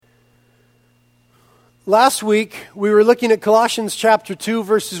Last week, we were looking at Colossians chapter 2,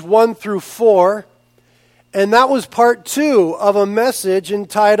 verses 1 through 4, and that was part 2 of a message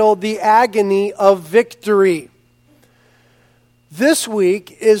entitled The Agony of Victory. This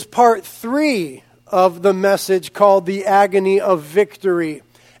week is part 3 of the message called The Agony of Victory.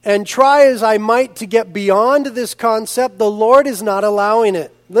 And try as I might to get beyond this concept, the Lord is not allowing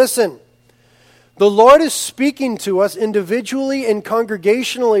it. Listen. The Lord is speaking to us individually and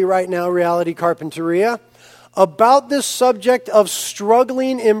congregationally right now, Reality Carpinteria, about this subject of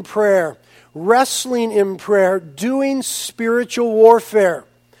struggling in prayer, wrestling in prayer, doing spiritual warfare.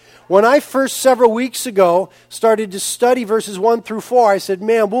 When I first, several weeks ago, started to study verses 1 through 4, I said,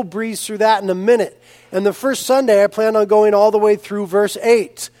 man, we'll breeze through that in a minute. And the first Sunday, I planned on going all the way through verse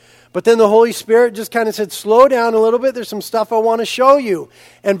 8. But then the Holy Spirit just kind of said, slow down a little bit. There's some stuff I want to show you.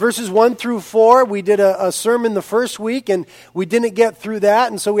 And verses 1 through 4, we did a sermon the first week, and we didn't get through that.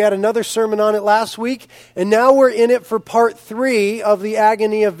 And so we had another sermon on it last week. And now we're in it for part 3 of the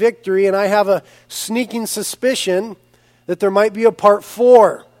Agony of Victory. And I have a sneaking suspicion that there might be a part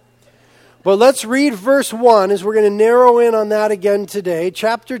 4. But let's read verse 1 as we're going to narrow in on that again today.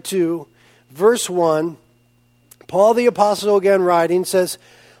 Chapter 2, verse 1. Paul the Apostle again writing says,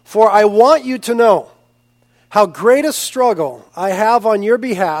 "For I want you to know how great a struggle I have on your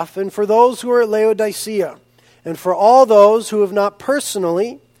behalf and for those who are at Laodicea and for all those who have not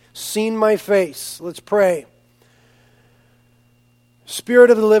personally seen my face." Let's pray.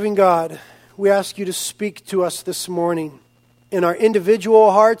 Spirit of the living God, we ask you to speak to us this morning in our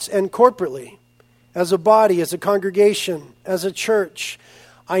individual hearts and corporately, as a body, as a congregation, as a church.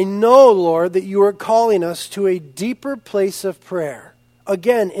 I know, Lord, that you are calling us to a deeper place of prayer.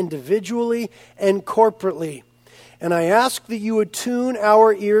 Again, individually and corporately. And I ask that you would tune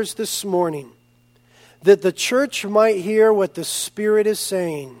our ears this morning, that the church might hear what the Spirit is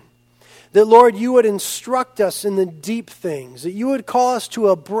saying. That, Lord, you would instruct us in the deep things, that you would call us to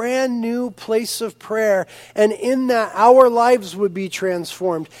a brand new place of prayer, and in that our lives would be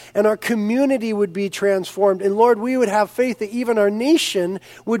transformed, and our community would be transformed, and Lord, we would have faith that even our nation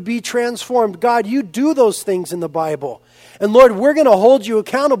would be transformed. God, you do those things in the Bible. And Lord, we're going to hold you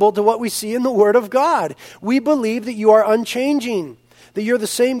accountable to what we see in the Word of God. We believe that you are unchanging, that you're the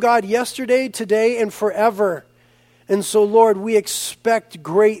same God yesterday, today, and forever. And so, Lord, we expect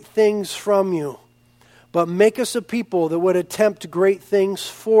great things from you. But make us a people that would attempt great things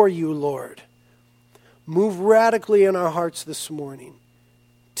for you, Lord. Move radically in our hearts this morning.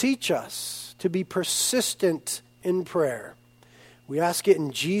 Teach us to be persistent in prayer. We ask it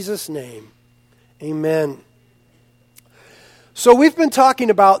in Jesus' name. Amen. So we've been talking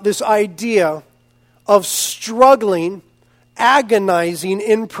about this idea of struggling, agonizing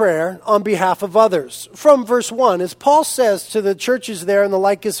in prayer on behalf of others. From verse 1, as Paul says to the churches there in the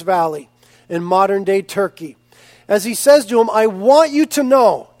Lycus Valley in modern-day Turkey, as he says to them, I want you to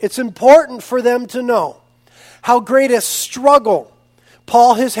know, it's important for them to know, how great a struggle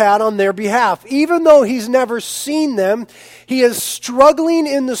Paul has had on their behalf. Even though he's never seen them, he is struggling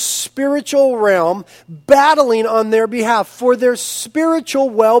in the spiritual realm, battling on their behalf for their spiritual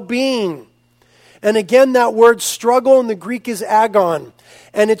well-being. And again, that word struggle in the Greek is agon.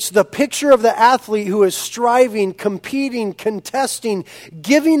 And it's the picture of the athlete who is striving, competing, contesting,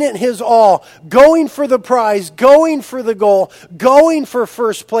 giving it his all, going for the prize, going for the goal, going for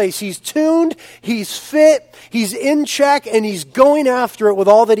first place. He's tuned, he's fit, he's in check, and he's going after it with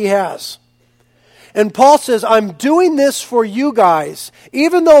all that he has. And Paul says, I'm doing this for you guys.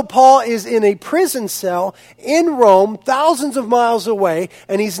 Even though Paul is in a prison cell in Rome, thousands of miles away,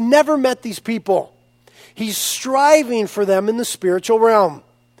 and he's never met these people. He's striving for them in the spiritual realm.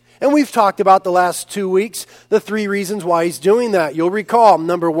 And we've talked about the last 2 weeks, the 3 reasons why he's doing that. You'll recall,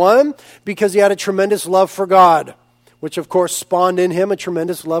 number 1, because he had a tremendous love for God, which of course spawned in him a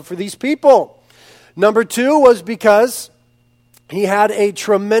tremendous love for these people. Number 2 was because he had a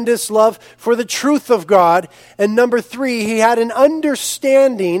tremendous love for the truth of God. And number 3, he had an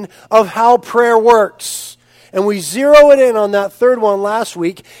understanding of how prayer works. And we zeroed in on that third one last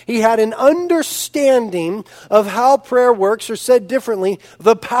week. He had an understanding of how prayer works, or said differently,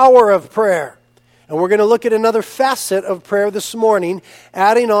 the power of prayer. And we're going to look at another facet of prayer this morning,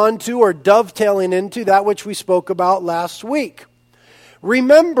 adding on to or dovetailing into that which we spoke about last week.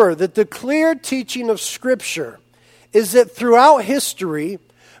 Remember that the clear teaching of Scripture is that throughout history,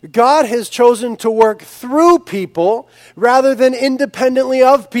 God has chosen to work through people rather than independently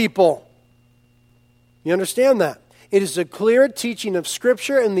of people. You understand that? It is a clear teaching of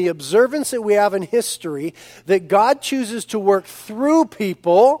Scripture and the observance that we have in history that God chooses to work through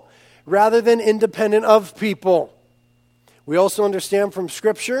people rather than independent of people. We also understand from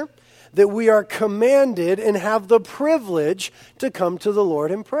Scripture that we are commanded and have the privilege to come to the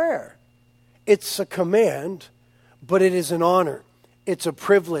Lord in prayer. It's a command, but it is an honor. It's a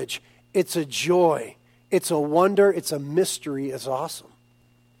privilege. It's a joy. It's a wonder. It's a mystery. It's awesome.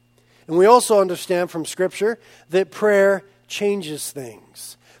 And we also understand from Scripture that prayer changes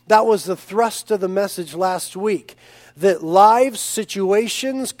things. That was the thrust of the message last week. That lives,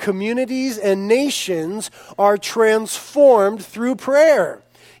 situations, communities, and nations are transformed through prayer.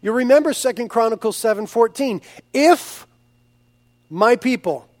 You remember 2 Chronicles 7:14. If my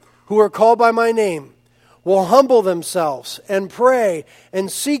people who are called by my name will humble themselves and pray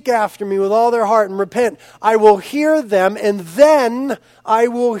and seek after me with all their heart and repent, I will hear them and then I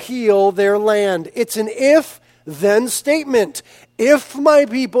will heal their land. It's an if-then statement. If my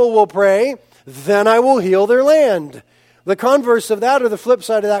people will pray, then I will heal their land. The converse of that, or the flip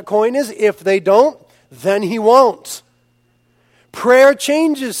side of that coin, is if they don't, then he won't. Prayer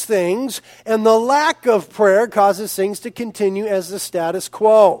changes things, and the lack of prayer causes things to continue as the status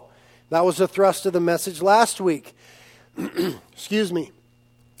quo. That was the thrust of the message last week. Excuse me.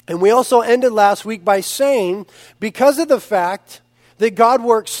 And we also ended last week by saying, because of the fact that God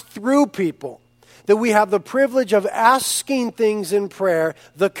works through people, that we have the privilege of asking things in prayer,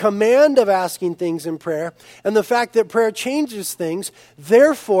 the command of asking things in prayer, and the fact that prayer changes things,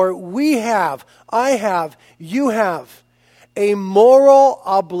 therefore I have, you have a moral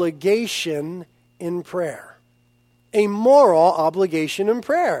obligation in prayer. A moral obligation in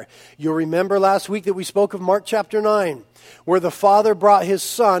prayer. You'll remember last week that we spoke of Mark chapter 9, where the Father brought his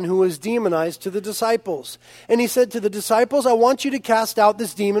Son who was demonized to the disciples. And he said to the disciples, I want you to cast out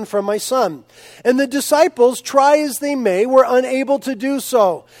this demon from my son. And the disciples, try as they may, were unable to do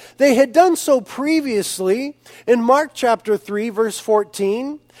so. They had done so previously. In Mark chapter 3, verse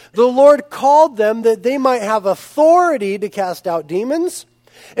 14, the Lord called them that they might have authority to cast out demons.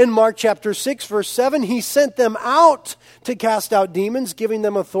 In Mark chapter 6, verse 7, he sent them out to cast out demons, giving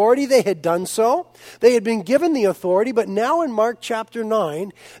them authority. They had done so. They had been given the authority, but now in Mark chapter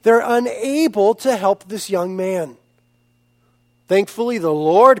 9, they're unable to help this young man. Thankfully, the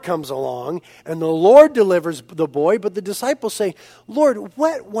Lord comes along, and the Lord delivers the boy, but the disciples say, Lord,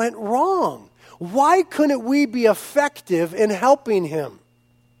 what went wrong? Why couldn't we be effective in helping him?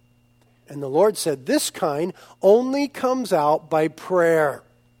 And the Lord said, this kind only comes out by prayer.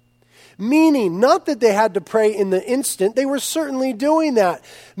 Meaning, not that they had to pray in the instant, they were certainly doing that.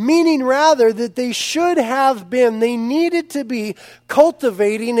 Meaning rather that they needed to be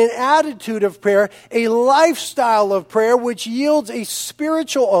cultivating an attitude of prayer, a lifestyle of prayer which yields a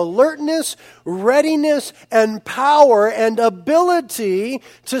spiritual alertness, readiness, and power and ability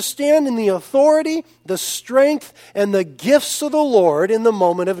to stand in the authority, the strength, and the gifts of the Lord in the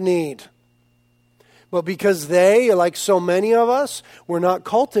moment of need. But because they, like so many of us, were not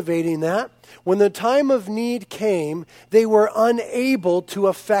cultivating that, when the time of need came, they were unable to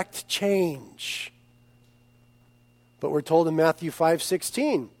effect change. But we're told in Matthew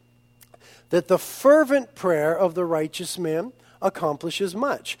 5:16 that the fervent prayer of the righteous man accomplishes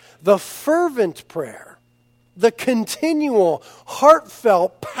much. The fervent prayer, the continual,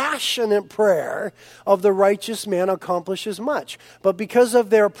 heartfelt, passionate prayer of the righteous man accomplishes much. But because of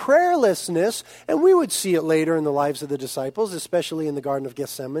their prayerlessness, and we would see it later in the lives of the disciples, especially in the Garden of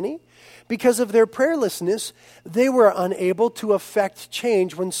Gethsemane, because of their prayerlessness, they were unable to effect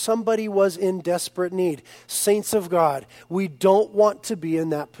change when somebody was in desperate need. Saints of God, we don't want to be in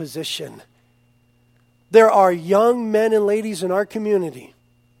that position. There are young men and ladies in our community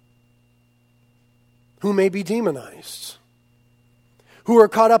who may be demonized, who are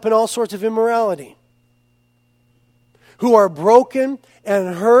caught up in all sorts of immorality, who are broken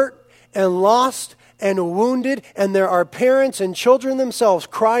and hurt and lost and wounded, and there are parents and children themselves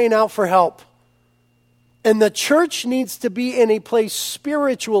crying out for help. And the church needs to be in a place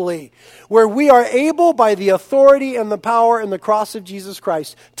spiritually where we are able, by the authority and the power and the cross of Jesus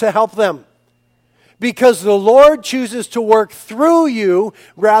Christ, to help them. Because the Lord chooses to work through you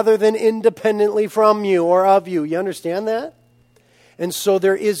rather than independently from you or of you. You understand that? And so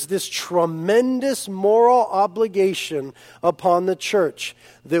there is this tremendous moral obligation upon the church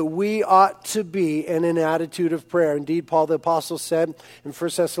that we ought to be in an attitude of prayer. Indeed, Paul the Apostle said in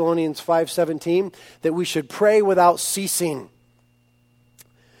 1 Thessalonians 5:17 that we should pray without ceasing.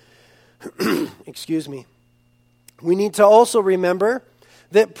 Excuse me. We need to also remember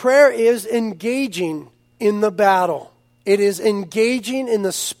that prayer is engaging in the battle. It is engaging in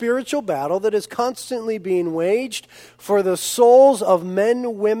the spiritual battle that is constantly being waged for the souls of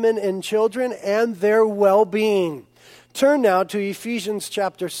men, women, and children and their well-being. Turn now to Ephesians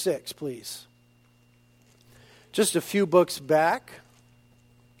chapter 6, please. Just a few books back.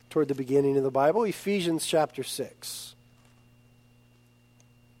 toward the beginning of the Bible, Ephesians chapter 6.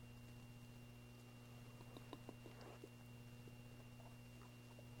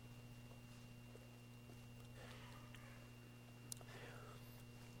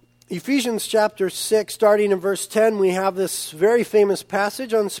 Ephesians chapter 6, starting in verse 10, we have this very famous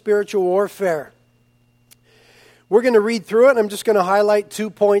passage on spiritual warfare. We're going to read through it, and I'm just going to highlight 2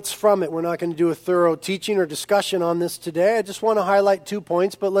 points from it. We're not going to do a thorough teaching or discussion on this today. I just want to highlight 2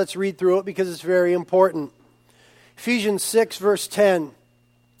 points, but let's read through it because it's very important. Ephesians 6, verse 10.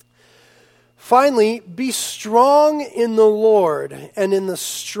 Finally, be strong in the Lord and in the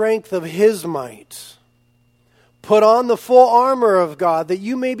strength of His might. Put on the full armor of God, that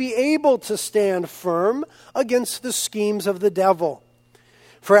you may be able to stand firm against the schemes of the devil.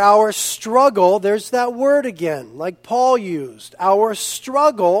 For our struggle, there's that word again, like Paul used. Our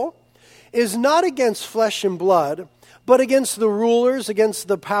struggle is not against flesh and blood, but against the rulers, against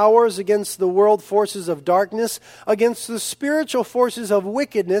the powers, against the world forces of darkness, against the spiritual forces of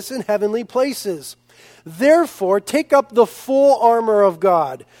wickedness in heavenly places. Therefore, take up the full armor of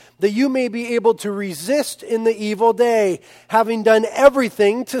God, that you may be able to resist in the evil day, having done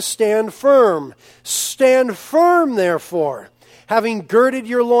everything to stand firm. Stand firm, therefore, having girded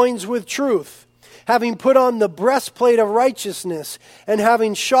your loins with truth, having put on the breastplate of righteousness, and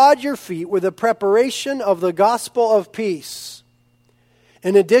having shod your feet with the preparation of the gospel of peace.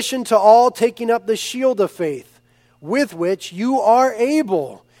 In addition to all, taking up the shield of faith, with which you are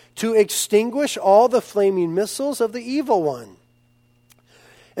able to extinguish all the flaming missiles of the evil one.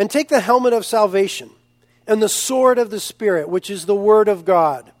 And take the helmet of salvation and the sword of the Spirit, which is the word of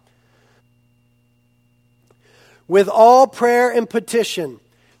God. With all prayer and petition,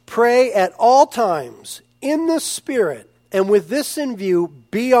 pray at all times in the Spirit, and with this in view,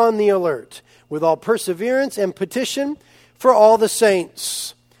 be on the alert, with all perseverance and petition for all the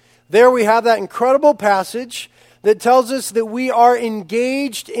saints. There we have that incredible passage that tells us that we are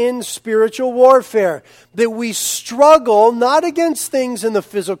engaged in spiritual warfare, that we struggle not against things in the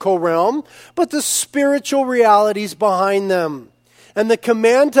physical realm, but the spiritual realities behind them. And the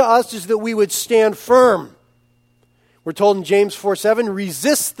command to us is that we would stand firm. We're told in James 4:7,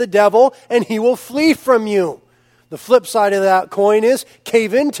 resist the devil and he will flee from you. The flip side of that coin is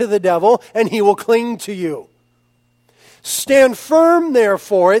cave into the devil and he will cling to you. Stand firm,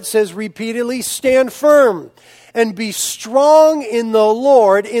 therefore, it says repeatedly, stand firm. And be strong in the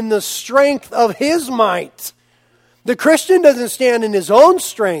Lord in the strength of His might. The Christian doesn't stand in his own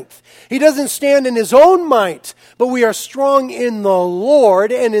strength. He doesn't stand in his own might. But we are strong in the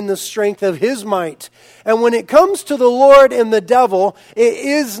Lord and in the strength of His might. And when it comes to the Lord and the devil, it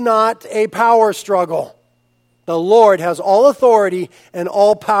is not a power struggle. The Lord has all authority and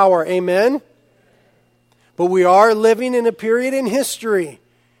all power. Amen? But we are living in a period in history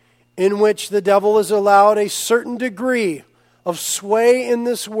in which the devil is allowed a certain degree of sway in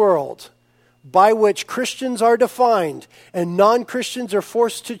this world, by which Christians are defined and non-Christians are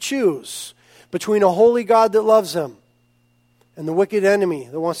forced to choose between a holy God that loves them and the wicked enemy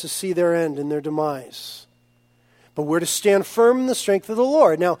that wants to see their end and their demise. But we're to stand firm in the strength of the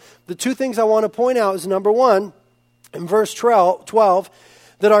Lord. Now, the 2 things I want to point out is, number 1, in verse 12,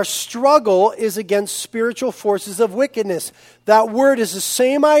 that our struggle is against spiritual forces of wickedness. That word is the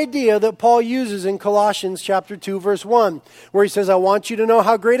same idea that Paul uses in Colossians chapter 2, verse 1, where he says, I want you to know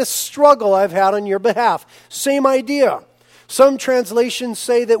how great a struggle I've had on your behalf. Same idea. Some translations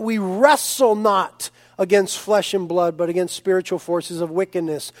say that we wrestle not against flesh and blood, but against spiritual forces of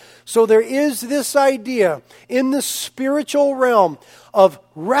wickedness. So there is this idea in the spiritual realm of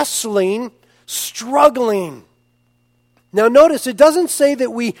wrestling, struggling. Now notice, it doesn't say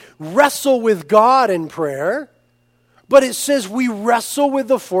that we wrestle with God in prayer, but it says we wrestle with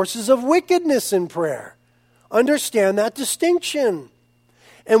the forces of wickedness in prayer. Understand that distinction.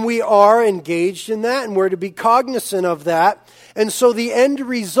 And we are engaged in that, and we're to be cognizant of that. And so the end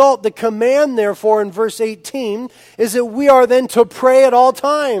result, the command, therefore, in verse 18, is that we are then to pray at all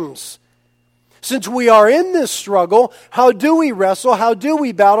times. Since we are in this struggle, how do we wrestle? How do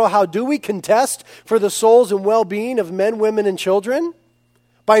we battle? How do we contest for the souls and well-being of men, women, and children?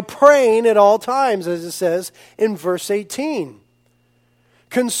 By praying at all times, as it says in verse 18.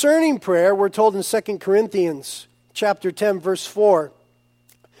 Concerning prayer, we're told in 2 Corinthians chapter 10, verse 4,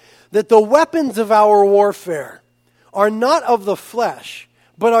 that the weapons of our warfare are not of the flesh,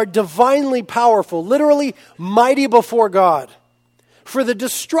 but are divinely powerful, literally mighty before God, for the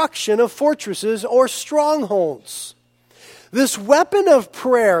destruction of fortresses or strongholds. This weapon of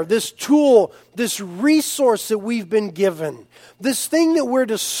prayer, this tool, this resource that we've been given, this thing that we're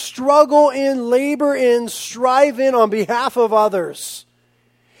to struggle in, labor in, strive in on behalf of others,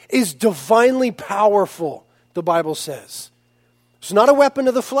 is divinely powerful, the Bible says. It's not a weapon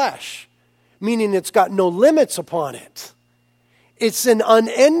of the flesh, meaning it's got no limits upon it. It's an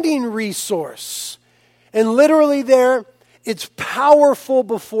unending resource. And literally there, it's powerful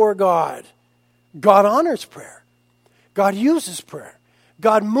before God. God honors prayer. God uses prayer.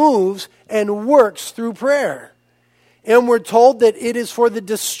 God moves and works through prayer. And we're told that it is for the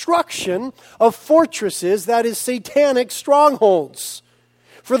destruction of fortresses, that is, satanic strongholds,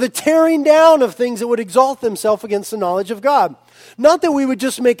 for the tearing down of things that would exalt themselves against the knowledge of God. Not that we would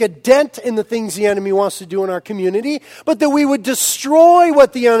just make a dent in the things the enemy wants to do in our community, but that we would destroy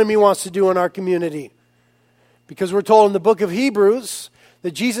what the enemy wants to do in our community. Because we're told in the book of Hebrews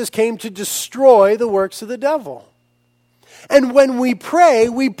that Jesus came to destroy the works of the devil. And when we pray,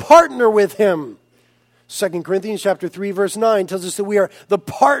 we partner with him. 2 Corinthians chapter 3, verse 9 tells us that we are the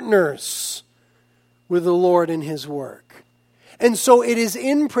partners with the Lord in his work. And so it is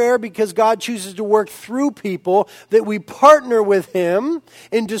in prayer, because God chooses to work through people, that we partner with him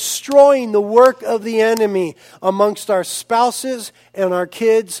in destroying the work of the enemy amongst our spouses and our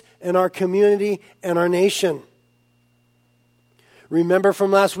kids and our community and our nation. Remember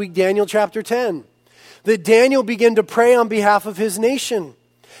from last week, Daniel chapter 10, that Daniel began to pray on behalf of his nation.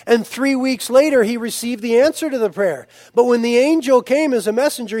 And 3 weeks later, he received the answer to the prayer. But when the angel came as a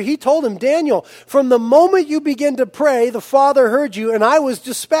messenger, he told him, Daniel, from the moment you begin to pray, the Father heard you, and I was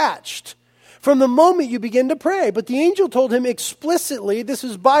dispatched. From the moment you begin to pray. But the angel told him explicitly, this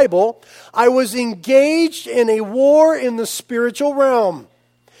is Bible, I was engaged in a war in the spiritual realm.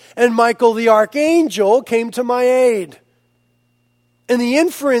 And Michael the archangel came to my aid. And the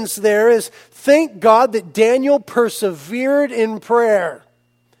inference there is, thank God that Daniel persevered in prayer.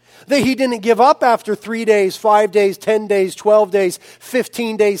 That he didn't give up after 3 days, 5 days, 10 days, 12 days,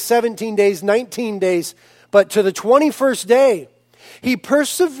 15 days, 17 days, 19 days. But to the 21st day, he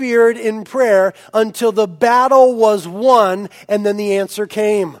persevered in prayer until the battle was won, and then the answer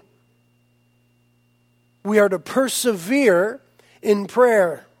came. We are to persevere in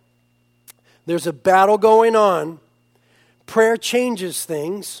prayer. There's a battle going on. Prayer changes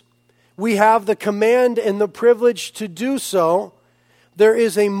things. We have the command and the privilege to do so. There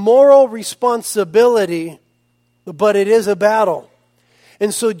is a moral responsibility, but it is a battle.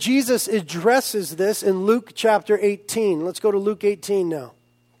 And so Jesus addresses this in Luke chapter 18. Let's go to Luke 18 now.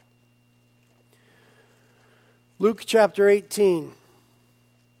 Luke chapter 18.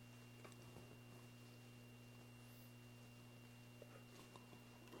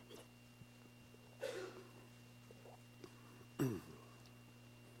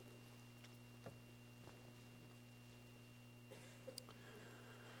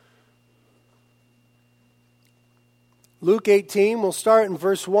 Luke 18, we'll start in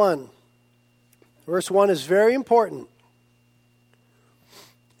verse 1. Verse 1 is very important.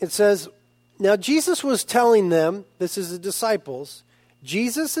 It says, now Jesus was telling them, this is the disciples,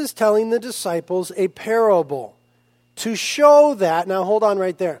 Jesus is telling the disciples a parable to show that, now hold on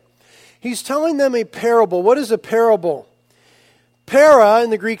right there. He's telling them a parable. What is a parable? Para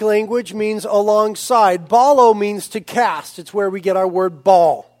in the Greek language means alongside. Balo means to cast. It's where we get our word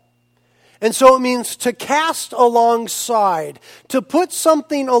ball. And so it means to cast alongside, to put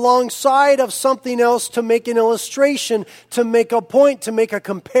something alongside of something else, to make an illustration, to make a point, to make a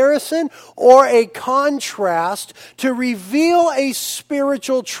comparison or a contrast, to reveal a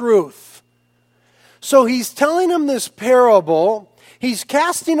spiritual truth. So he's telling them this parable. He's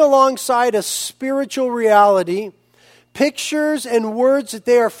casting alongside a spiritual reality, pictures and words that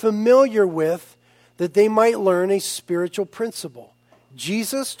they are familiar with, that they might learn a spiritual principle.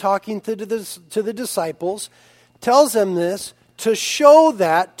 Jesus, talking to the disciples, tells them this to show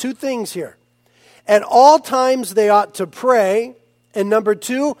that, two things here. At all times they ought to pray, and number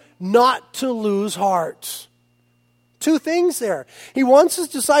two, not to lose heart. Two things there. He wants his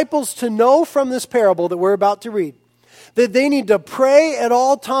disciples to know from this parable that we're about to read that they need to pray at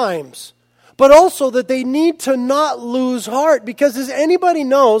all times, but also that they need to not lose heart, because as anybody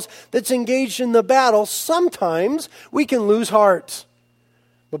knows that's engaged in the battle, sometimes we can lose heart.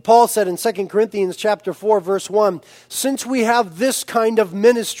 But Paul said in 2 Corinthians chapter 4, verse 1, since we have this kind of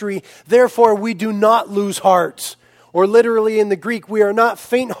ministry, therefore we do not lose heart. Or literally in the Greek, we are not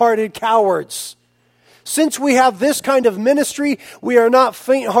faint-hearted cowards. Since we have this kind of ministry, we are not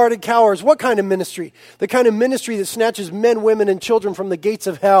faint-hearted cowards. What kind of ministry? The kind of ministry that snatches men, women, and children from the gates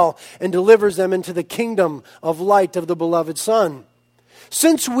of hell and delivers them into the kingdom of light of the beloved Son.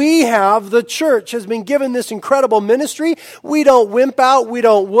 Since we have, the church has been given this incredible ministry, we don't wimp out, we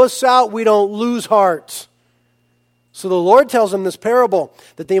don't wuss out, we don't lose heart. So the Lord tells them this parable,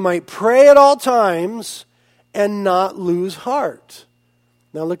 that they might pray at all times and not lose heart.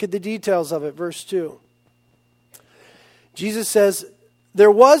 Now look at the details of it, verse 2. Jesus says,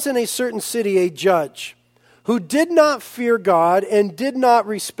 there was in a certain city a judge who did not fear God and did not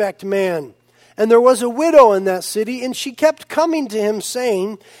respect man. And there was a widow in that city, and she kept coming to him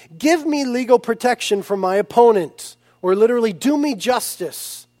saying, give me legal protection from my opponent, or literally, do me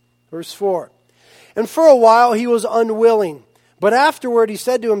justice. Verse 4. And for a while he was unwilling. But afterward he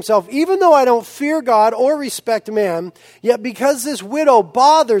said to himself, even though I don't fear God or respect man, yet because this widow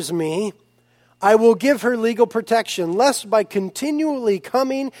bothers me, I will give her legal protection, lest by continually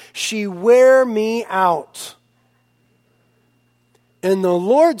coming she wear me out. And the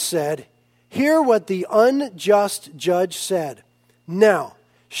Lord said, hear what the unjust judge said. Now,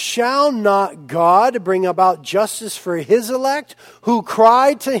 shall not God bring about justice for his elect, who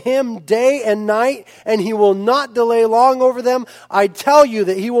cry to him day and night, and he will not delay long over them? I tell you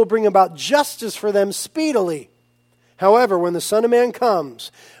that he will bring about justice for them speedily. However, when the Son of Man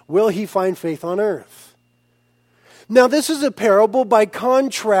comes, will he find faith on earth? Now, this is a parable by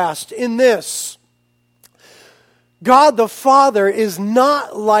contrast in this. God the Father is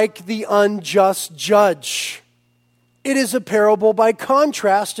not like the unjust judge. It is a parable by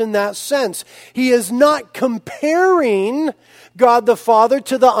contrast in that sense. He is not comparing God the Father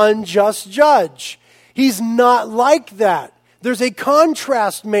to the unjust judge. He's not like that. There's a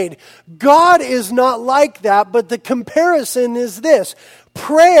contrast made. God is not like that, but the comparison is this.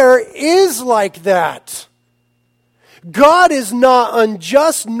 Prayer is like that. God is not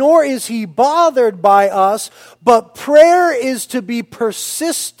unjust, nor is he bothered by us, but prayer is to be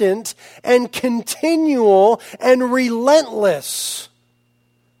persistent and continual and relentless.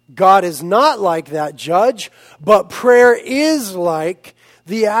 God is not like that judge, but prayer is like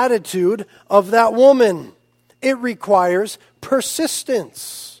the attitude of that woman. It requires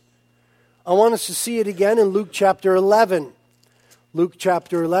persistence. I want us to see it again in Luke chapter 11. Luke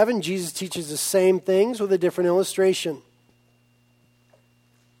chapter 11, Jesus teaches the same things with a different illustration.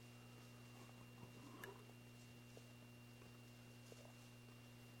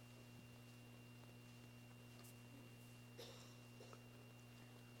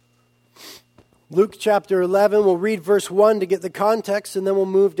 Luke chapter 11, we'll read verse 1 to get the context, and then we'll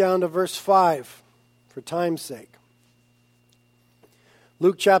move down to verse 5 for time's sake.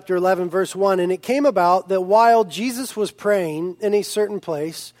 Luke chapter 11, verse 1, and it came about that while Jesus was praying in a certain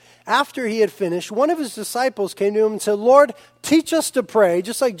place, after he had finished, one of his disciples came to him and said, Lord, teach us to pray,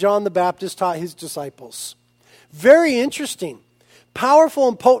 just like John the Baptist taught his disciples. Very interesting. Powerful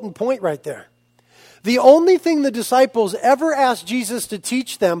and potent point right there. The only thing the disciples ever asked Jesus to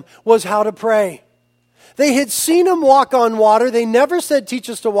teach them was how to pray. They had seen him walk on water. They never said,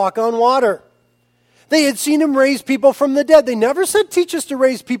 teach us to walk on water. They had seen him raise people from the dead. They never said, teach us to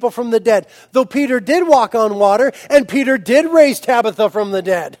raise people from the dead. Though Peter did walk on water, and Peter did raise Tabitha from the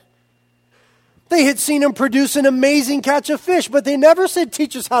dead. They had seen him produce an amazing catch of fish, but they never said,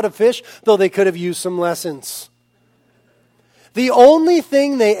 teach us how to fish, though they could have used some lessons. The only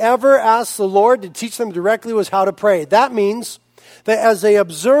thing they ever asked the Lord to teach them directly was how to pray. That means that as they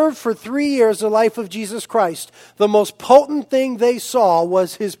observed for 3 years the life of Jesus Christ, the most potent thing they saw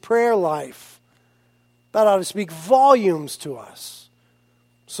was his prayer life. That ought to speak volumes to us.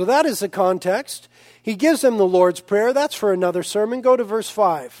 So that is the context. He gives them the Lord's Prayer. That's for another sermon. Go to verse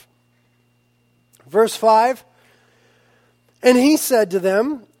 5. Verse 5. And he said to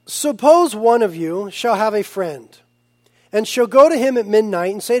them, suppose one of you shall have a friend, and shall go to him at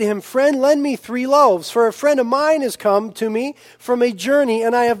midnight and say to him, friend, lend me 3 loaves, for a friend of mine has come to me from a journey,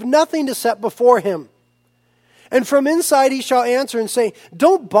 and I have nothing to set before him. And from inside he shall answer and say,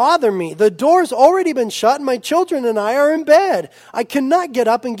 don't bother me. The door's already been shut, and my children and I are in bed. I cannot get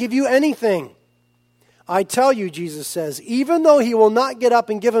up and give you anything. I tell you, Jesus says, even though he will not get up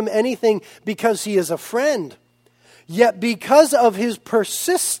and give him anything because he is a friend, yet because of his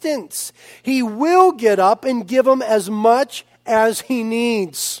persistence, he will get up and give him as much as he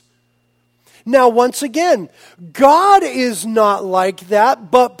needs. Now, once again, God is not like that,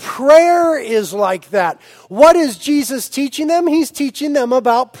 but prayer is like that. What is Jesus teaching them? He's teaching them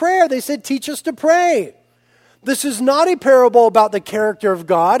about prayer. They said, teach us to pray. This is not a parable about the character of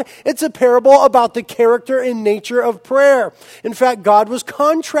God. It's a parable about the character and nature of prayer. In fact, God was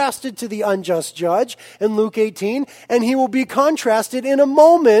contrasted to the unjust judge in Luke 18, and he will be contrasted in a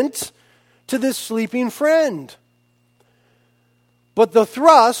moment to this sleeping friend. But the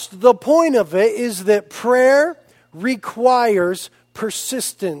thrust, the point of it, is that prayer requires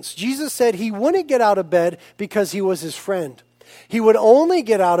persistence. Jesus said he wouldn't get out of bed because he was his friend. He would only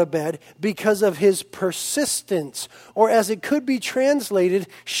get out of bed because of his persistence, or as it could be translated,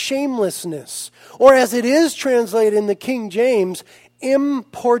 shamelessness, or as it is translated in the King James,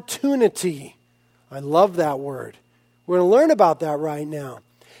 importunity. I love that word. We're going to learn about that right now.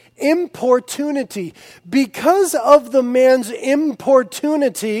 Importunity. Because of the man's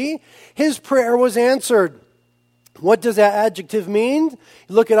importunity, his prayer was answered. What does that adjective mean?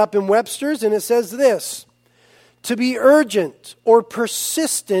 You look it up in Webster's and it says this: to be urgent or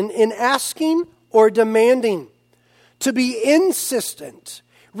persistent in asking or demanding. To be insistent,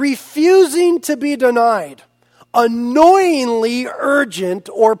 refusing to be denied. Annoyingly urgent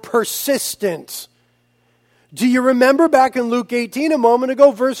or persistent. Do you remember back in Luke 18 a moment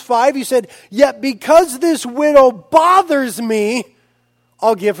ago, verse 5, he said, "Yet because this widow bothers me,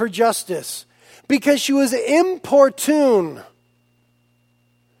 I'll give her justice." Because she was importune.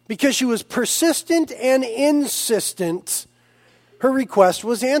 Because she was persistent and insistent, her request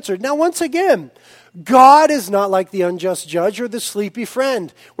was answered. Now, once again, God is not like the unjust judge or the sleepy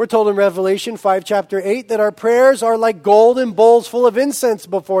friend. We're told in Revelation 5, chapter 8, that our prayers are like golden bowls full of incense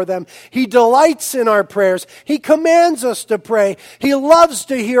before them. He delights in our prayers. He commands us to pray. He loves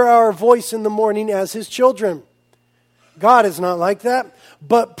to hear our voice in the morning as his children. God is not like that.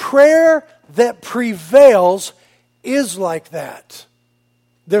 But prayer that prevails is like that.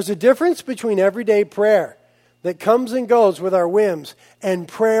 There's a difference between everyday prayer that comes and goes with our whims and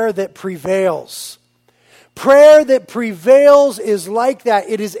prayer that prevails. Prayer that prevails is like that.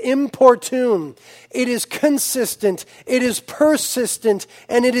 It is importune. It is consistent. It is persistent.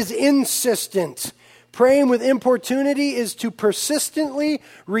 And it is insistent. Praying with importunity is to persistently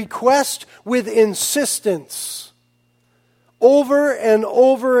request with insistence. Over and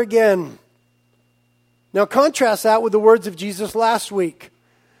over again. Now contrast that with the words of Jesus last week.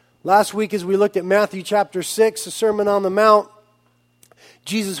 Last week as we looked at Matthew chapter 6, the Sermon on the Mount,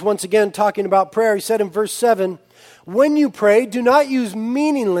 Jesus once again talking about prayer. He said in verse 7, "When you pray, do not use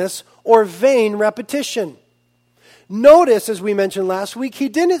meaningless or vain repetition." Notice, as we mentioned last week, he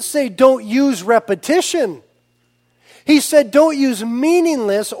didn't say don't use repetition. He said don't use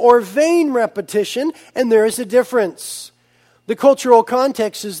meaningless or vain repetition, and there is a difference. The cultural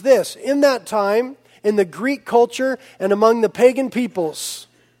context is this. In that time, in the Greek culture and among the pagan peoples,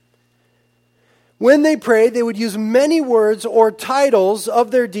 when they prayed, they would use many words or titles of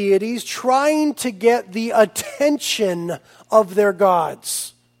their deities trying to get the attention of their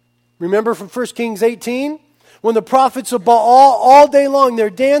gods. Remember from 1 Kings 18? When the prophets of Baal all day long, they're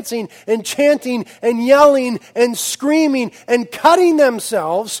dancing and chanting and yelling and screaming and cutting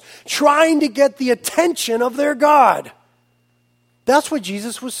themselves, trying to get the attention of their God. That's what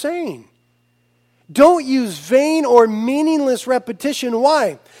Jesus was saying. Don't use vain or meaningless repetition.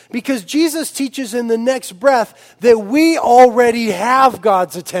 Why? Because Jesus teaches in the next breath that we already have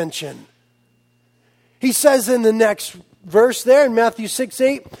God's attention. He says in the next verse there in Matthew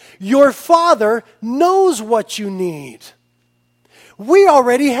 6:8, your Father knows what you need. We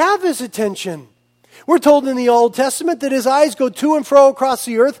already have his attention. We're told in the Old Testament that his eyes go to and fro across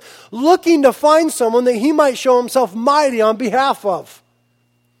the earth looking to find someone that he might show himself mighty on behalf of.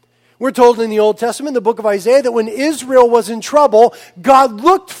 We're told in the Old Testament, in the book of Isaiah, that when Israel was in trouble, God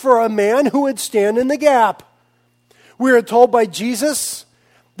looked for a man who would stand in the gap. We are told by Jesus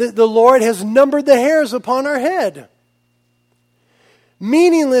that the Lord has numbered the hairs upon our head.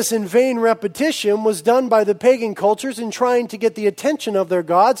 Meaningless and vain repetition was done by the pagan cultures in trying to get the attention of their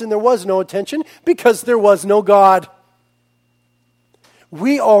gods, and there was no attention because there was no God.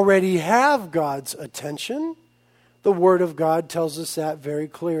 We already have God's attention. The Word of God tells us that very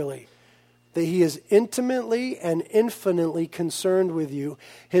clearly, that he is intimately and infinitely concerned with you.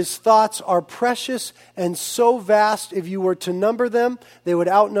 His thoughts are precious and so vast, if you were to number them, they would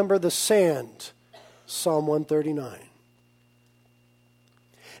outnumber the sand. Psalm 139.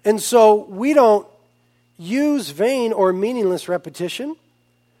 And so we don't use vain or meaningless repetition.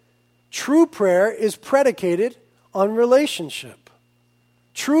 True prayer is predicated on relationship.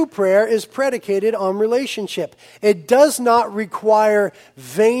 True prayer is predicated on relationship. It does not require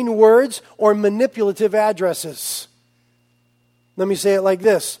vain words or manipulative addresses. Let me say it like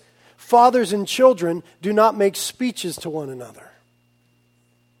this. Fathers and children do not make speeches to one another.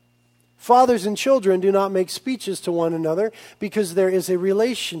 Fathers and children do not make speeches to one another because there is a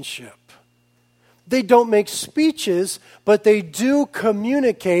relationship. They don't make speeches, but they do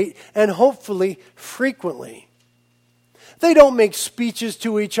communicate, and hopefully frequently. They don't make speeches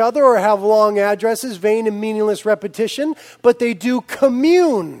to each other or have long addresses, vain and meaningless repetition, but they do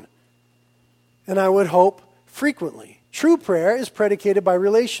commune, and I would hope frequently. True prayer is predicated by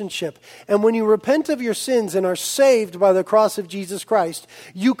relationship. And when you repent of your sins and are saved by the cross of Jesus Christ,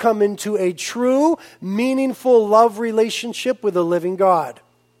 you come into a true, meaningful love relationship with the living God.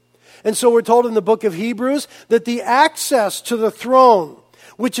 And so we're told in the book of Hebrews that the access to the throne,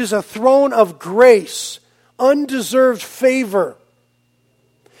 which is a throne of grace, undeserved favor,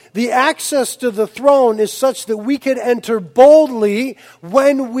 the access to the throne is such that we can enter boldly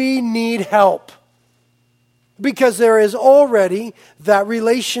when we need help. Because there is already that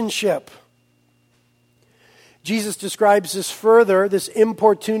relationship. Jesus describes this further, this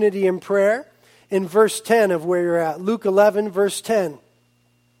importunity in prayer, in verse 10 of where you're at. Luke 11, verse 10.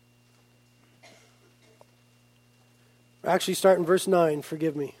 Actually, start in verse 9,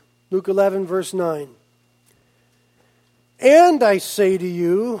 forgive me. Luke 11, verse 9. And I say to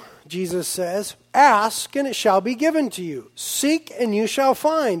you, Jesus says, ask and it shall be given to you. Seek and you shall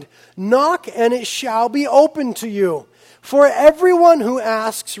find. Knock and it shall be opened to you. For everyone who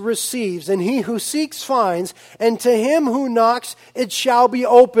asks receives, and he who seeks finds, and to him who knocks it shall be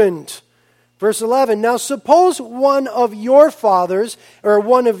opened. Verse 11, now suppose one of your fathers, or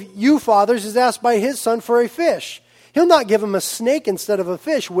one of you fathers, is asked by his son for a fish. He'll not give him a snake instead of a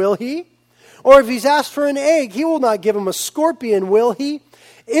fish, will he? Or if he's asked for an egg, he will not give him a scorpion, will he?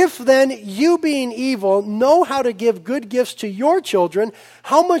 If then, you being evil, know how to give good gifts to your children,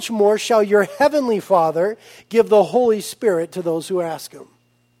 how much more shall your heavenly Father give the Holy Spirit to those who ask him?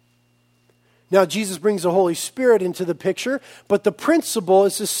 Now, Jesus brings the Holy Spirit into the picture, but the principle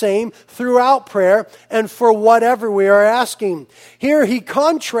is the same throughout prayer and for whatever we are asking. Here he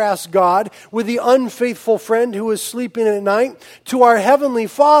contrasts God with the unfaithful friend who is sleeping at night to our heavenly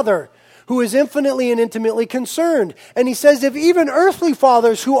Father, who is infinitely and intimately concerned. And he says, if even earthly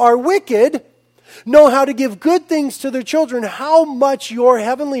fathers who are wicked know how to give good things to their children, how much your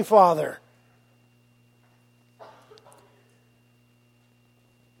heavenly Father?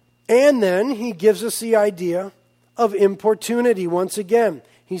 And then he gives us the idea of importunity once again.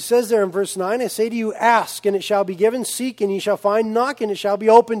 He says there in verse 9, I say to you, ask and it shall be given, seek and ye shall find, knock and it shall be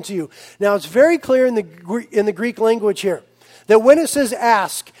opened to you. Now it's very clear in the Greek language here that when it says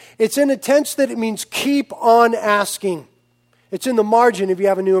ask, it's in a tense that it means keep on asking. It's in the margin if you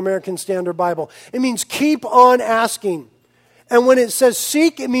have a New American Standard Bible. It means keep on asking. And when it says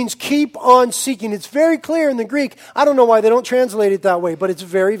seek, it means keep on seeking. It's very clear in the Greek. I don't know why they don't translate it that way, but it's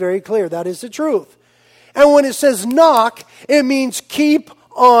very, very clear. That is the truth. And when it says knock, it means keep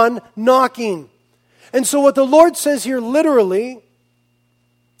on knocking. And so what the Lord says here literally,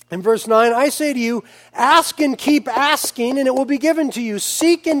 in verse 9, I say to you, ask and keep asking, and it will be given to you.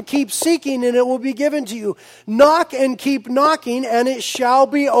 Seek and keep seeking, and it will be given to you. Knock and keep knocking, and it shall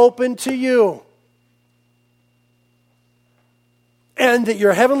be opened to you. And that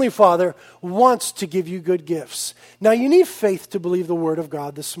your heavenly Father wants to give you good gifts. Now, you need faith to believe the Word of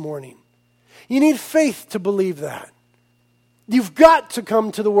God this morning. You need faith to believe that. You've got to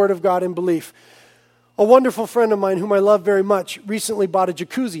come to the Word of God in belief. A wonderful friend of mine whom I love very much recently bought a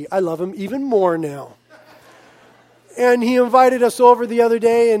jacuzzi. I love him even more now. And he invited us over the other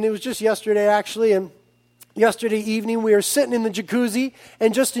day, and it was just yesterday actually, and yesterday evening we were sitting in the jacuzzi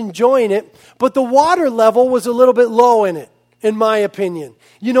and just enjoying it, but the water level was a little bit low in it, in my opinion.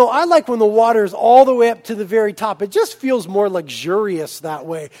 You know, I like when the water is all the way up to the very top. It just feels more luxurious that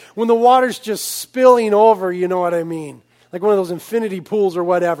way. When the water's just spilling over, you know what I mean? Like one of those infinity pools or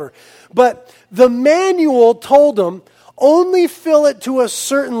whatever. But the manual told them, only fill it to a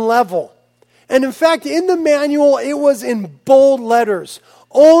certain level. And in fact, in the manual, it was in bold letters.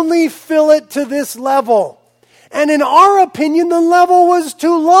 Only fill it to this level. And in our opinion, the level was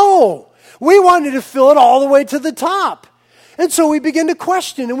too low. We wanted to fill it all the way to the top. And so we began to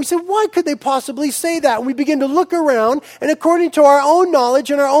question, and we said, why could they possibly say that? And we began to look around, and according to our own knowledge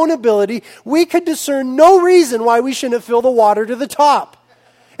and our own ability, we could discern no reason why we shouldn't fill the water to the top.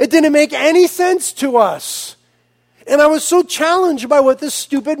 It didn't make any sense to us. And I was so challenged by what this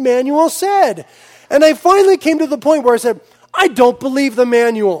stupid manual said. And I finally came to the point where I said, I don't believe the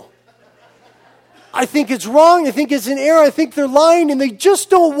manual. I think it's wrong, I think it's an error, I think they're lying, and they just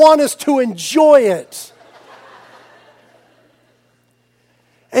don't want us to enjoy it.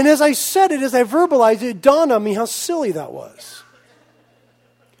 And as I said it, as I verbalized it, it dawned on me how silly that was.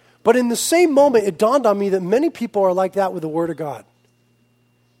 But in the same moment, it dawned on me that many people are like that with the Word of God.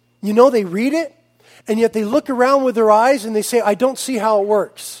 You know, they read it, and yet they look around with their eyes and they say, I don't see how it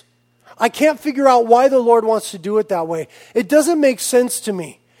works. I can't figure out why the Lord wants to do it that way. It doesn't make sense to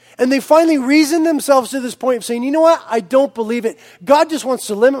me. And they finally reason themselves to this point of saying, you know what? I don't believe it. God just wants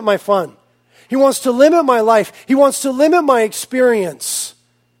to limit my fun. He wants to limit my life. He wants to limit my experience.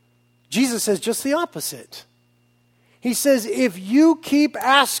 Jesus says just the opposite. He says, if you keep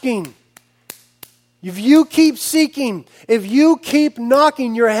asking, if you keep seeking, if you keep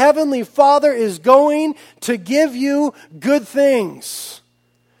knocking, your heavenly Father is going to give you good things.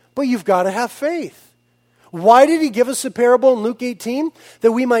 but you've got to have faith. Why did he give us a parable in Luke 18?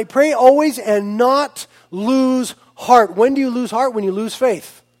 That we might pray always and not lose heart. When do you lose heart? When you lose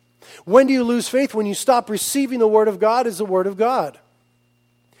faith. When do you lose faith? When you stop receiving the Word of God as the Word of God.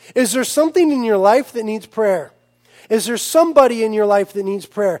 Is there something in your life that needs prayer? Is there somebody in your life that needs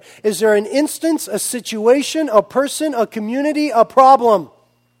prayer? Is there an instance, a situation, a person, a community, a problem?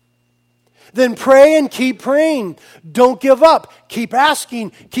 Then pray and keep praying. Don't give up. Keep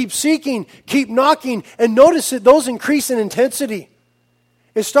asking, keep seeking, keep knocking. And notice that those increase in intensity.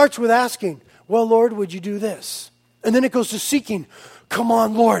 It starts with asking, well, Lord, would you do this? And then it goes to seeking. Come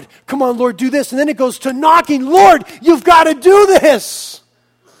on, Lord, do this. And then it goes to knocking. Lord, you've got to do this.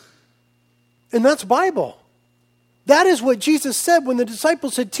 And that's Bible. That is what Jesus said when the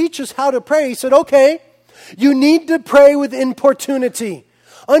disciples said, teach us how to pray. He said, okay, you need to pray with importunity.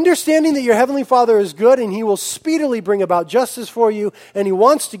 Understanding that your Heavenly Father is good and He will speedily bring about justice for you and He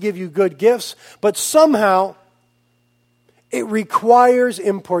wants to give you good gifts, but somehow it requires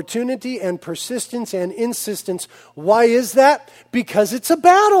importunity and persistence and insistence. Why is that? Because it's a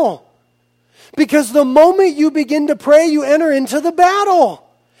battle. Because the moment you begin to pray, you enter into the battle.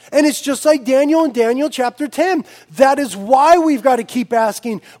 And it's just like Daniel in Daniel chapter 10. That is why we've got to keep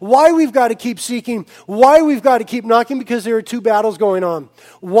asking, why we've got to keep seeking, why we've got to keep knocking, because there are two battles going on.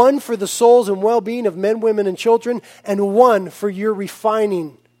 One for the souls and well-being of men, women, and children, and one for your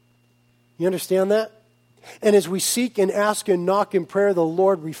refining. You understand that? And as we seek and ask and knock in prayer, the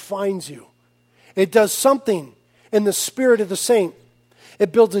Lord refines you. It does something in the spirit of the saint.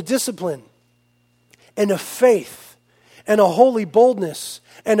 It builds a discipline and a faith and a holy boldness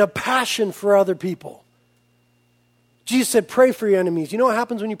and a passion for other people. Jesus said, pray for your enemies. You know what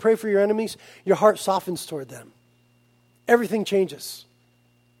happens when you pray for your enemies? Your heart softens toward them. Everything changes.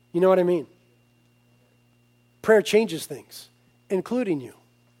 You know what I mean? Prayer changes things, including you.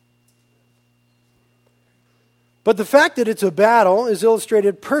 But the fact that it's a battle is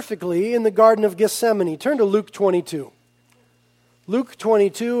illustrated perfectly in the Garden of Gethsemane. Turn to Luke 22. Luke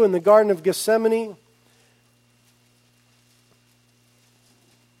 22 in the Garden of Gethsemane.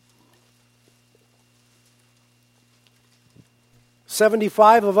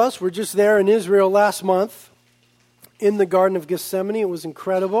 "75 of us were just there in Israel last month in the Garden of Gethsemane. It was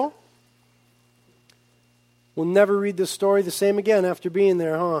incredible. We'll never read this story the same again after being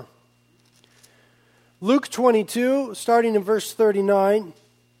there, huh? Luke 22, starting in verse 39,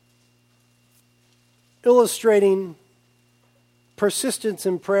 illustrating persistence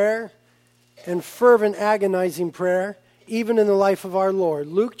in prayer and fervent, agonizing prayer, even in the life of our Lord.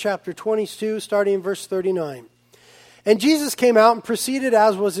 Luke chapter 22, starting in verse 39. "And Jesus came out and proceeded,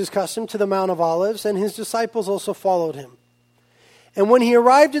 as was his custom, to the Mount of Olives, and his disciples also followed him. And when he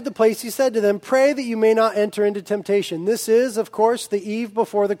arrived at the place, he said to them, 'Pray that you may not enter into temptation.'" This is, of course, the eve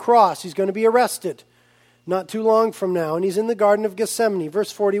before the cross. He's going to be arrested not too long from now, and he's in the Garden of Gethsemane.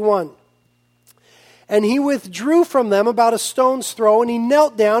 Verse 41. "And he withdrew from them about a stone's throw, and he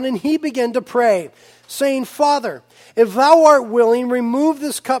knelt down, and he began to pray, saying, 'Father, if thou art willing, remove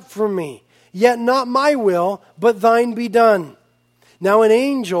this cup from me. Yet not my will, but thine be done.' Now an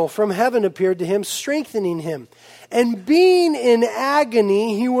angel from heaven appeared to him, strengthening him. And being in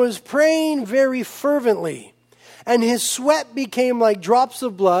agony, he was praying very fervently. And his sweat became like drops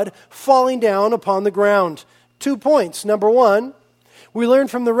of blood falling down upon the ground." 2 points. Number one, we learn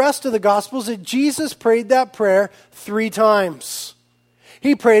from the rest of the Gospels that Jesus prayed that prayer 3 times.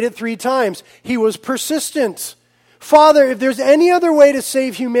 He prayed it 3 times. He was persistent. "Father, if there's any other way to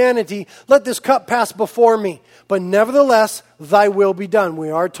save humanity, let this cup pass before me. But nevertheless, thy will be done." We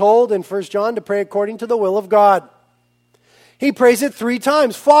are told in 1 John to pray according to the will of God. He prays it 3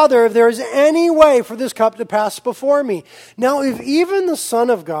 times. "Father, if there is any way for this cup to pass before me." Now, if even the Son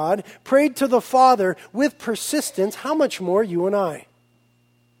of God prayed to the Father with persistence, how much more you and I?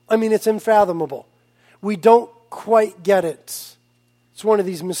 I mean, it's unfathomable. We don't quite get it. It's one of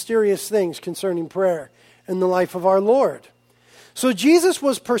these mysterious things concerning prayer in the life of our Lord. So Jesus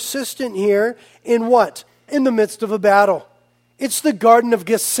was persistent here in what? In the midst of a battle. It's the Garden of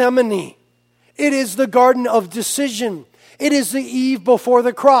Gethsemane. It is the Garden of Decision. It is the eve before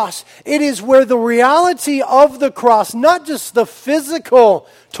the cross. It is where the reality of the cross, not just the physical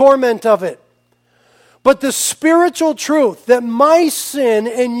torment of it, but the spiritual truth that my sin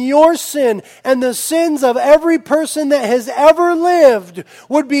and your sin and the sins of every person that has ever lived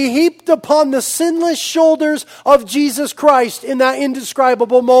would be heaped upon the sinless shoulders of Jesus Christ in that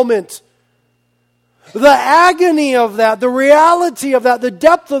indescribable moment. The agony of that, the reality of that, the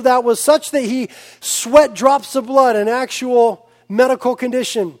depth of that was such that he sweat drops of blood, an actual medical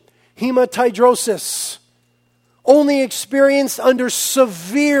condition, hematidrosis, only experienced under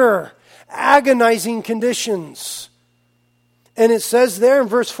severe, agonizing conditions. And it says there in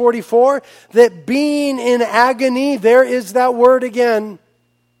verse 44 that being in agony, there is that word again,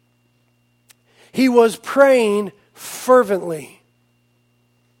 he was praying fervently.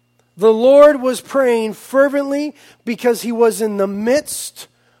 The Lord was praying fervently because he was in the midst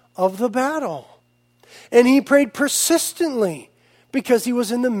of the battle. And he prayed persistently because he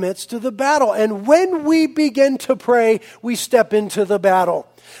was in the midst of the battle. And when we begin to pray, we step into the battle.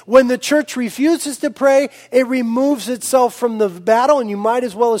 When the church refuses to pray, it removes itself from the battle, and you might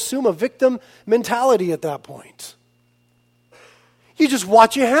as well assume a victim mentality at that point. You just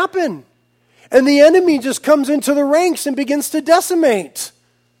watch it happen. And the enemy just comes into the ranks and begins to decimate.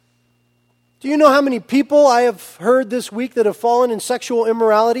 Do you know how many people I have heard this week that have fallen in sexual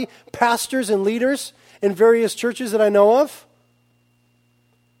immorality? Pastors and leaders in various churches that I know of?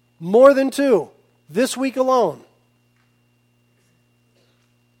 More than 2 this week alone.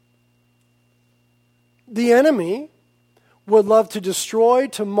 The enemy would love to destroy,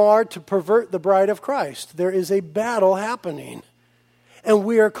 to mar, to pervert the bride of Christ. There is a battle happening. And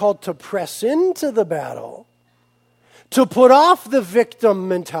we are called to press into the battle, to put off the victim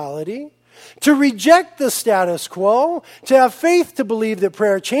mentality, to reject the status quo, to have faith to believe that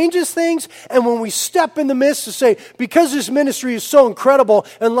prayer changes things, and when we step in the midst to say, because this ministry is so incredible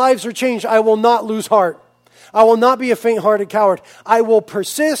and lives are changed, I will not lose heart. I will not be a faint-hearted coward. I will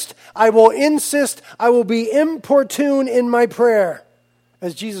persist. I will insist. I will be importune in my prayer,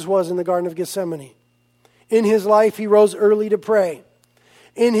 as Jesus was in the Garden of Gethsemane. In his life, he rose early to pray.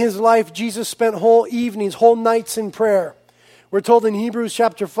 In his life, Jesus spent whole evenings, whole nights in prayer. We're told in Hebrews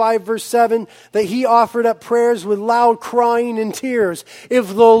chapter 5, verse 7, that he offered up prayers with loud crying and tears. If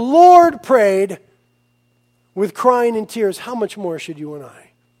the Lord prayed with crying and tears, how much more should you and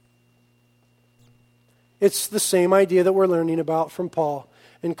I? It's the same idea that we're learning about from Paul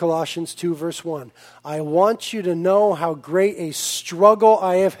in Colossians 2, verse 1. I want you to know how great a struggle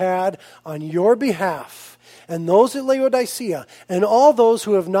I have had on your behalf and those at Laodicea and all those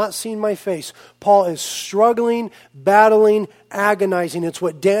who have not seen my face. Paul is struggling, battling, agonizing. It's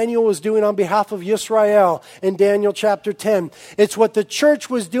what Daniel was doing on behalf of Yisrael in Daniel chapter 10. It's what the church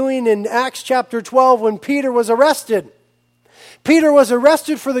was doing in Acts chapter 12 when Peter was arrested. Peter was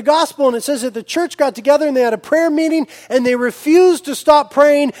arrested for the gospel, and it says that the church got together and they had a prayer meeting, and they refused to stop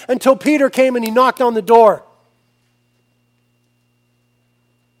praying until Peter came and he knocked on the door.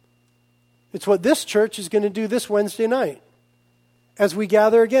 It's what this church is going to do this Wednesday night as we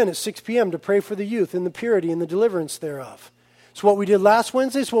gather again at 6 p.m. to pray for the youth and the purity and the deliverance thereof. It's what we did last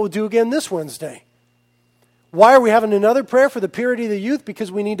Wednesday. It's what we'll do again this Wednesday. Why are we having another prayer for the purity of the youth? Because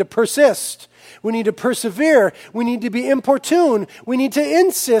we need to persist. We need to persevere. We need to be importune. We need to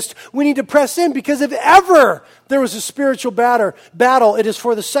insist. We need to press in, because if ever there was a spiritual battle, it is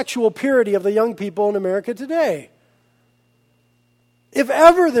for the sexual purity of the young people in America today. If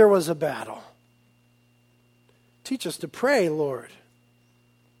ever there was a battle, teach us to pray, Lord.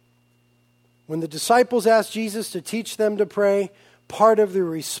 When the disciples asked Jesus to teach them to pray, part of the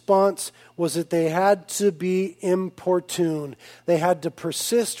response was that they had to be importune. They had to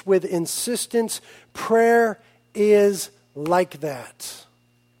persist with insistence. Prayer is like that.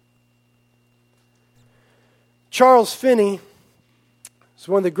 Charles Finney is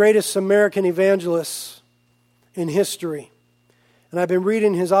one of the greatest American evangelists in history. And I've been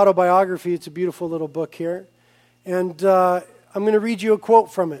reading his autobiography. It's a beautiful little book here. And I'm going to read you a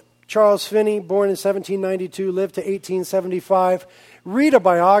quote from it. Charles Finney, born in 1792, lived to 1875. Read a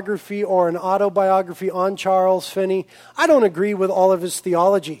biography or an autobiography on Charles Finney. I don't agree with all of his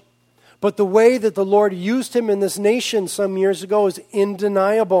theology, but the way that the Lord used him in this nation some years ago is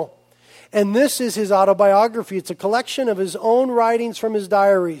undeniable. And this is his autobiography. It's a collection of his own writings from his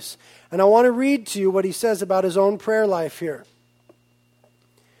diaries. And I want to read to you what he says about his own prayer life here.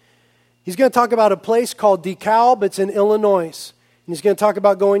 He's going to talk about a place called DeKalb. It's in Illinois. And he's going to talk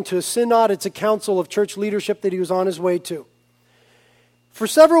about going to a synod. It's a council of church leadership that he was on his way to. For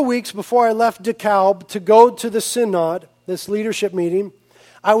several weeks before I left DeKalb to go to the synod, this leadership meeting,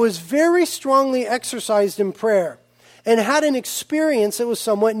 I was very strongly exercised in prayer and had an experience that was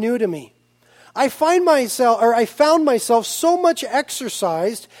somewhat new to me. I found myself so much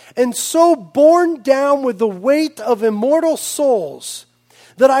exercised and so borne down with the weight of immortal souls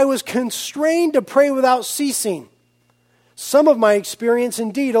that I was constrained to pray without ceasing. Some of my experience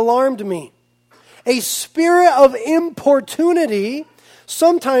indeed alarmed me. A spirit of importunity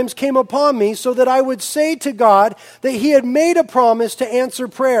sometimes came upon me so that I would say to God that He had made a promise to answer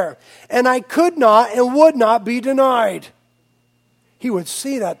prayer, and I could not and would not be denied. He would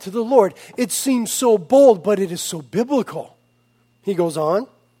say that to the Lord. It seems so bold, but it is so biblical. He goes on,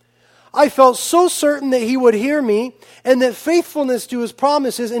 I felt so certain that he would hear me and that faithfulness to his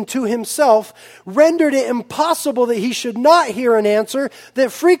promises and to himself rendered it impossible that he should not hear an answer,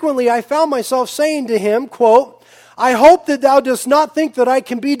 that frequently I found myself saying to him, quote, I hope that thou dost not think that I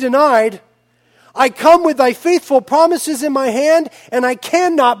can be denied. I come with thy faithful promises in my hand, and I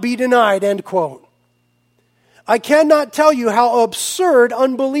cannot be denied, end quote. I cannot tell you how absurd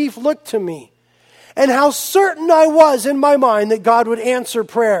unbelief looked to me, and how certain I was in my mind that God would answer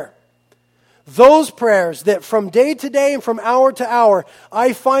prayer. Those prayers that from day to day and from hour to hour,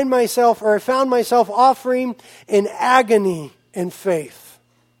 I found myself offering in agony and faith.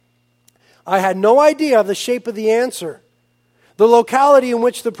 I had no idea of the shape of the answer, the locality in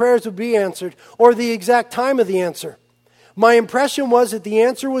which the prayers would be answered, or the exact time of the answer. My impression was that the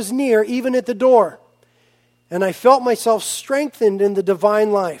answer was near, even at the door. And I felt myself strengthened in the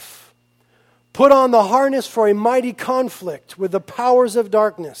divine life, put on the harness for a mighty conflict with the powers of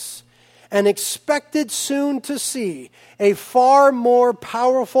darkness, and expected soon to see a far more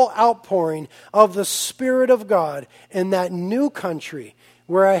powerful outpouring of the Spirit of God in that new country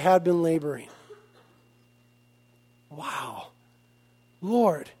where I had been laboring. Wow.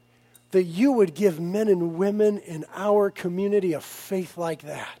 Lord, that you would give men and women in our community a faith like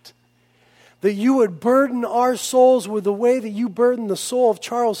that. That you would burden our souls with the way that you burden the soul of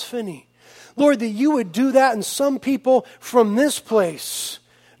Charles Finney. Lord, that you would do that in some people from this place.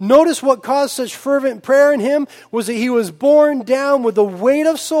 Notice what caused such fervent prayer in him was that he was borne down with the weight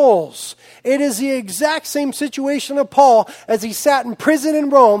of souls. It is the exact same situation of Paul as he sat in prison in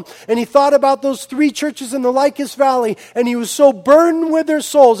Rome and he thought about those 3 churches in the Lycus Valley, and he was so burdened with their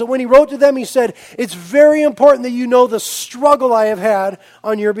souls that when he wrote to them he said, it's very important that you know the struggle I have had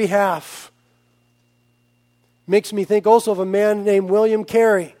on your behalf. Makes me think also of a man named William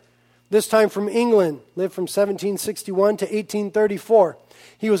Carey, this time from England, lived from 1761 to 1834.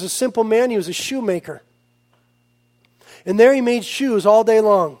 He was a simple man. He was a shoemaker. And there he made shoes all day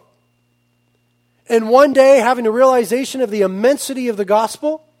long. And one day, having a realization of the immensity of the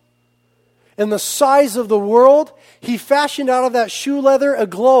gospel and the size of the world, he fashioned out of that shoe leather a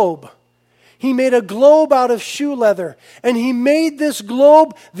globe. He made a globe out of shoe leather. And he made this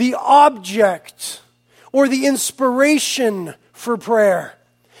globe the object or the inspiration for prayer.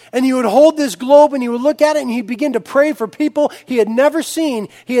 And he would hold this globe and he would look at it and he'd begin to pray for people he had never seen,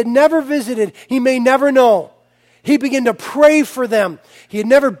 he had never visited, he may never know. He began to pray for them. He had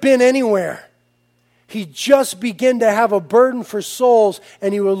never been anywhere. He just began to have a burden for souls,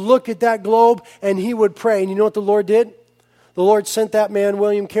 and he would look at that globe and he would pray. And you know what the Lord did? The Lord sent that man,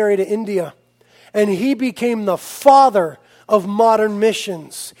 William Carey, to India. And he became the father of modern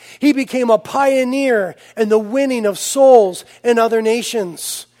missions. He became a pioneer in the winning of souls in other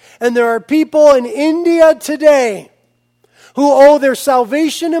nations. And there are people in India today who owe their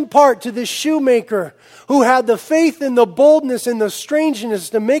salvation in part to this shoemaker who had the faith and the boldness and the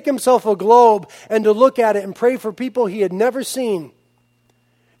strangeness to make himself a globe and to look at it and pray for people he had never seen.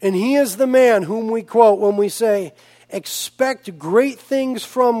 And he is the man whom we quote when we say, expect great things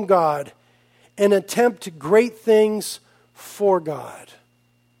from God and attempt great things for God.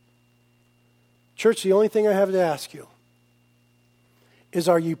 Church, the only thing I have to ask you is,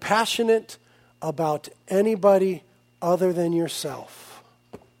 are you passionate about anybody other than yourself?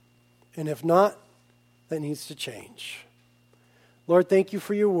 And if not, that needs to change. Lord, thank you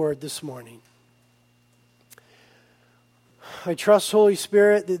for your word this morning. I trust, Holy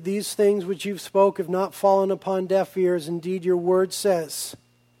Spirit, that these things which you've spoke have not fallen upon deaf ears. Indeed, your word says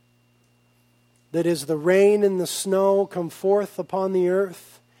that as the rain and the snow come forth upon the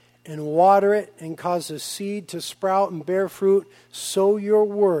earth and water it and cause the seed to sprout and bear fruit, so your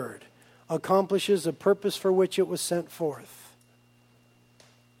word accomplishes the purpose for which it was sent forth.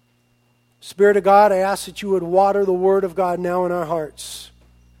 Spirit of God, I ask that you would water the word of God now in our hearts.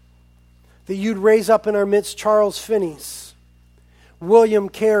 That you'd raise up in our midst Charles Finney's, William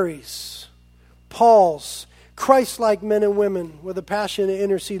Carey's, Paul's, Christ-like men and women with a passion to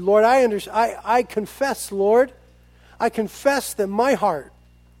intercede. Lord, I confess, Lord, I confess that my heart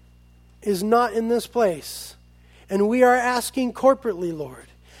is not in this place. And we are asking corporately, Lord,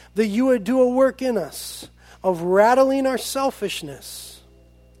 that you would do a work in us of rattling our selfishness,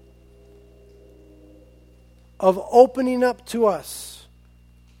 of opening up to us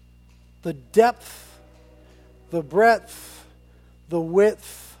the depth, the breadth, the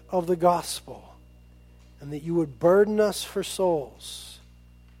width of the gospel, and that you would burden us for souls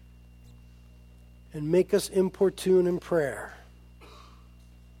and make us importune in prayer.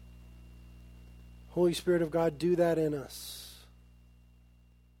 Holy Spirit of God, do that in us.